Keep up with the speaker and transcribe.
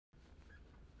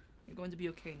You're going to be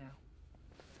okay now.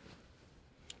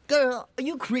 Girl, are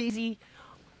you crazy?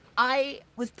 I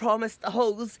was promised a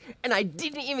hose, and I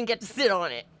didn't even get to sit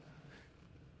on it.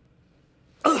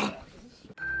 Ugh.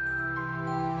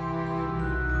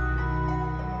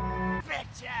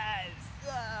 Bitches!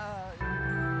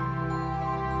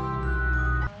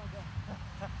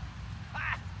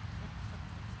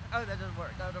 Oh, that doesn't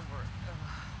work. That doesn't work.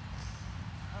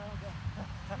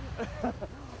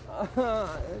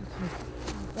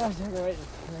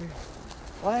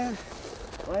 Why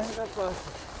is that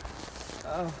busted?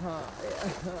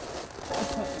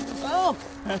 Oh!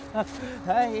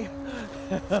 Hey!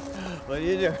 What are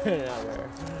you doing out there?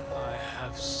 I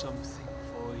have something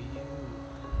for you.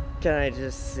 Can I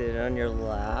just sit on your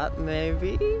lap,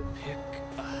 maybe? Pick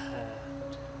a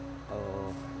hand.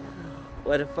 Oh.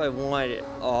 What if I want it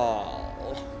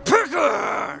all? Pick a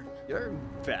hand! You're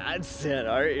a bad sin,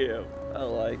 aren't you? I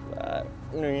like that.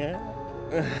 Yeah.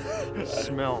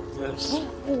 Smell this.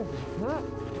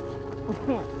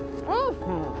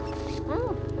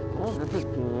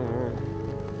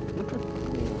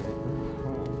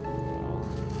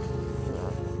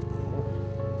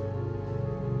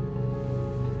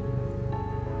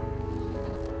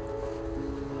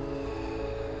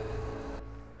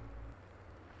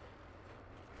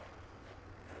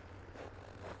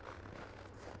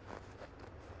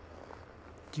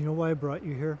 Do you know why I brought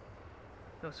you here?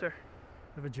 No, sir.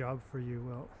 I have a job for you.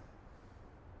 Well,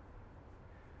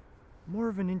 more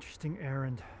of an interesting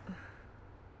errand.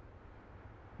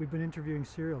 We've been interviewing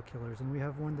serial killers, and we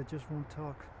have one that just won't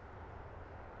talk.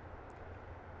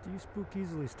 Do you spook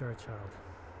easily, Star Child?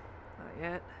 Not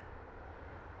yet.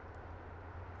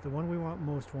 The one we want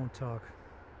most won't talk.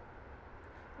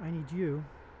 I need you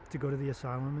to go to the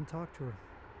asylum and talk to her.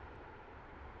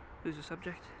 Who's the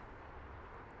subject?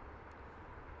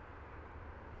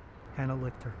 Hannah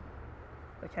Lichter.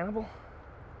 The cannibal?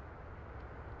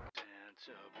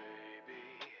 Santa baby,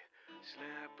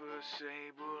 slap a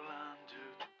sable under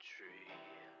the tree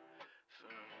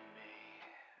for me.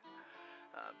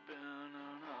 I've been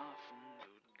an often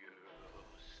good girl,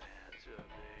 Santa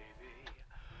baby.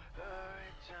 Hurry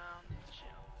down the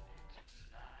chimney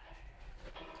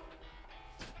tonight.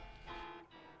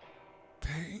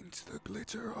 Paint the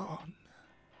glitter on.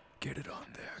 Get it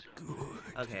on there good.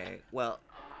 Okay, well,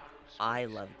 I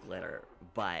love glitter,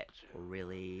 but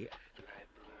really,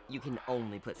 you can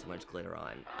only put so much glitter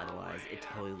on, otherwise it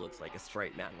totally looks like a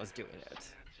straight man was doing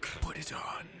it. Put it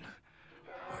on,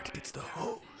 or it gets the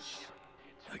hose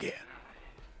again.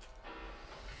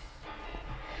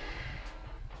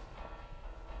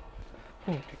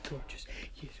 Oh, they're gorgeous.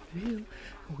 Yes, it will.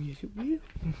 Oh, yes, it will.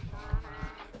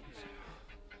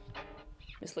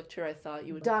 Miss Lichter, I thought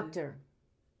you would... Doctor,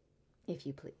 if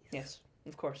you please. Yes,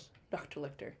 of course. Dr.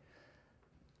 Lichter.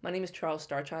 My name is Charles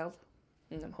Starchild,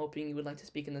 and I'm hoping you would like to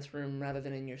speak in this room rather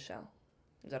than in your cell.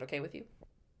 Is that okay with you?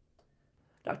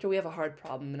 Doctor, we have a hard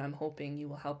problem, and I'm hoping you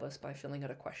will help us by filling out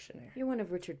a questionnaire. You're one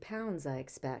of Richard Pound's, I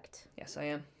expect. Yes, I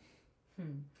am.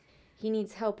 He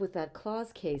needs help with that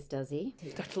Claus case, does he?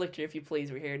 Dr. Lichter, if you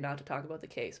please, we're here not to talk about the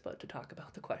case, but to talk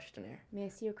about the questionnaire. May I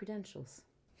see your credentials?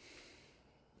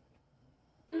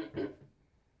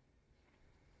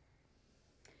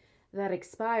 That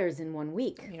expires in 1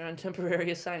 week. You're on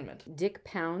temporary assignment. Dick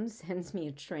Pound sends me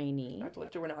a trainee. Dr.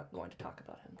 Lichter, we're not going to talk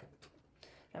about him.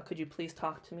 Now, could you please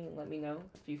talk to me and let me know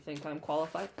if you think I'm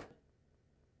qualified?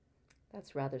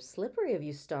 That's rather slippery of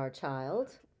you, Star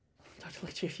Child. Dr.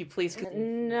 Lichter, if you please could...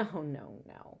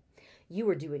 No. You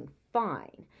were doing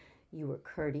fine. You were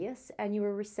courteous, and you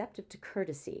were receptive to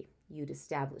courtesy. You'd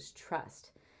established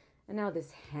trust. And now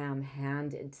this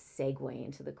ham-handed segue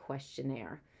into the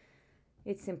questionnaire.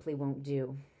 It simply won't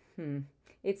do.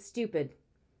 It's stupid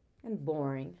and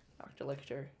boring. Dr.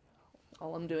 Lichter,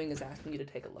 all I'm doing is asking you to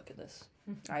take a look at this.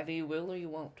 Either you will or you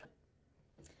won't.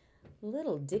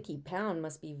 Little Dickie Pound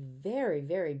must be very,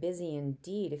 very busy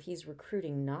indeed if he's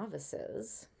recruiting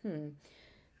novices. You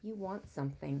want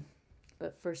something,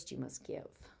 but first you must give.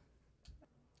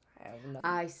 I have nothing.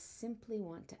 I simply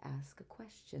want to ask a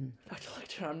question. Dr.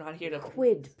 Lichter, I'm not here to...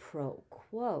 Quid pro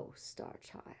quo, Star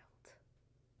Child.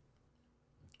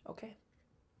 Okay.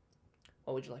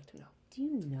 What would you like to know? Do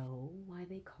you know why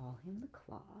they call him the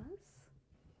Claus?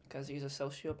 Because he's a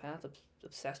sociopath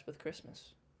obsessed with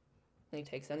Christmas. And he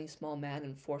takes any small man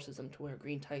and forces him to wear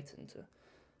green tights and to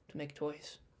make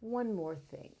toys. One more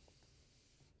thing.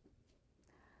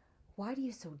 Why do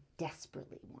you so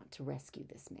desperately want to rescue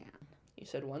this man? You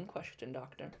said one question,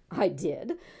 Doctor. I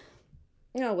did.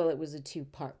 Oh, well, it was a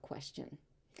two-part question.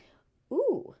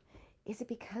 Ooh, is it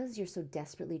because you're so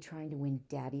desperately trying to win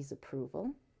Daddy's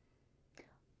approval?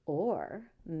 Or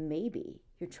maybe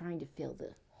you're trying to fill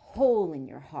the hole in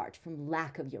your heart from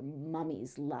lack of your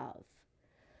mummy's love.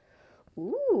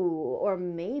 Ooh, or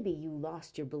maybe you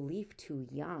lost your belief too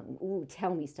young. Ooh,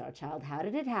 tell me, Star Child, how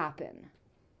did it happen?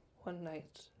 One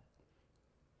night,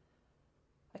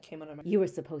 I came under my... You were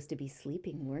supposed to be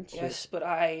sleeping, weren't you? Yes, but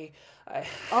I...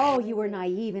 Oh, you were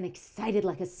naive and excited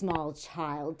like a small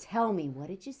child. Tell me, what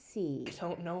did you see? I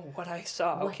don't know what I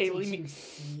saw. What Okay, did leave you me...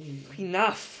 see?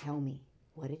 Enough. Tell me,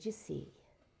 what did you see?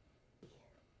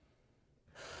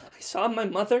 I saw my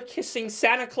mother kissing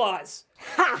Santa Claus.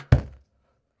 Ha!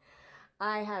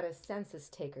 I had a census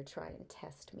taker try and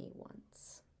test me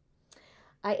once.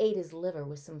 I ate his liver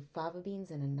with some fava beans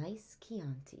and a nice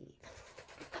Chianti.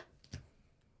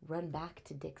 Run back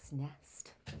to Dick's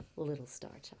nest, little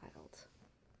Star Child.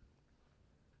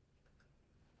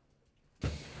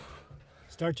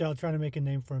 Star Child trying to make a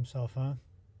name for himself, huh?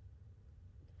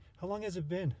 How long has it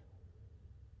been?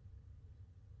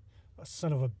 Oh,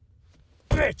 son of a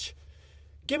bitch!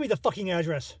 Give me the fucking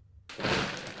address!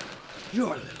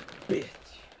 You're a little bitch.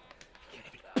 Can't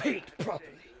even paint properly.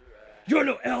 You're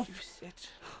no elf. You sit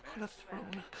on a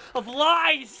throne of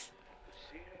lies.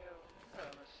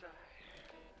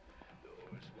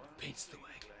 Paints the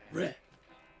wagon red.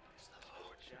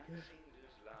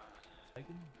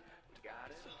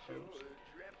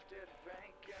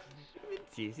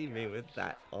 Teasing me with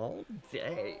that all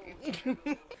day.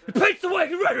 Paints the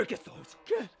wagon red or gets the hose.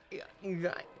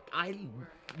 I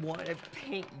want to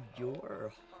paint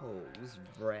your hose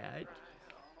red.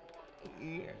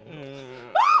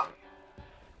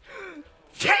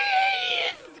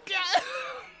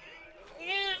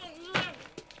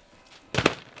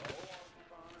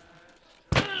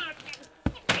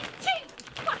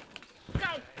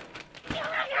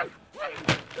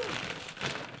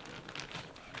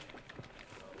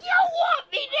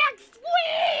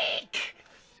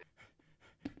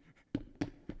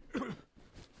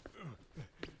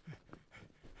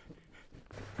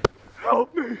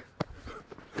 Help me!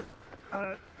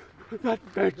 That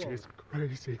bitch is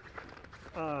crazy.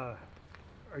 Are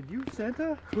you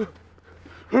Santa?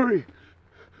 Hurry!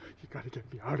 You gotta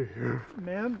get me out of here.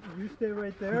 Ma'am, you stay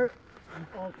right there.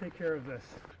 I'll take care of this.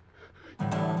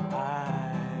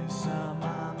 I saw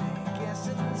mommy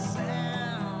kissing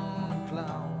Santa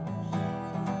Claus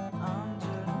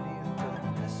underneath the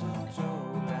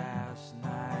mistletoe last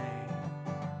night.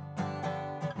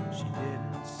 She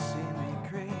didn't see me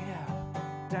creep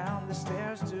down the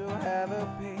stairs to have a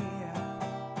peep.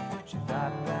 She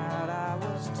thought that I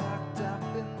was tucked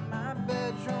up in my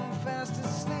bedroom fast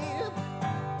asleep.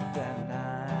 Then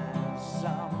I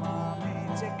saw mommy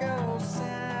take old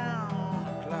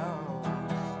Santa Claus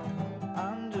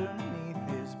underneath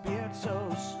his beard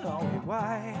so snowy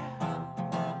white.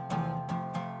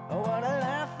 Oh, what a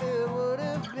laugh it would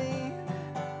have been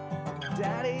if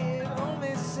Daddy had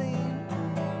only seen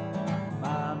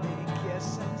mommy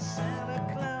kissing Santa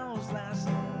Claus last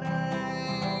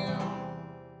night.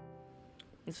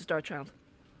 This is Star Child.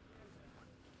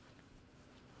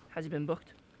 Has he been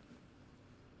booked?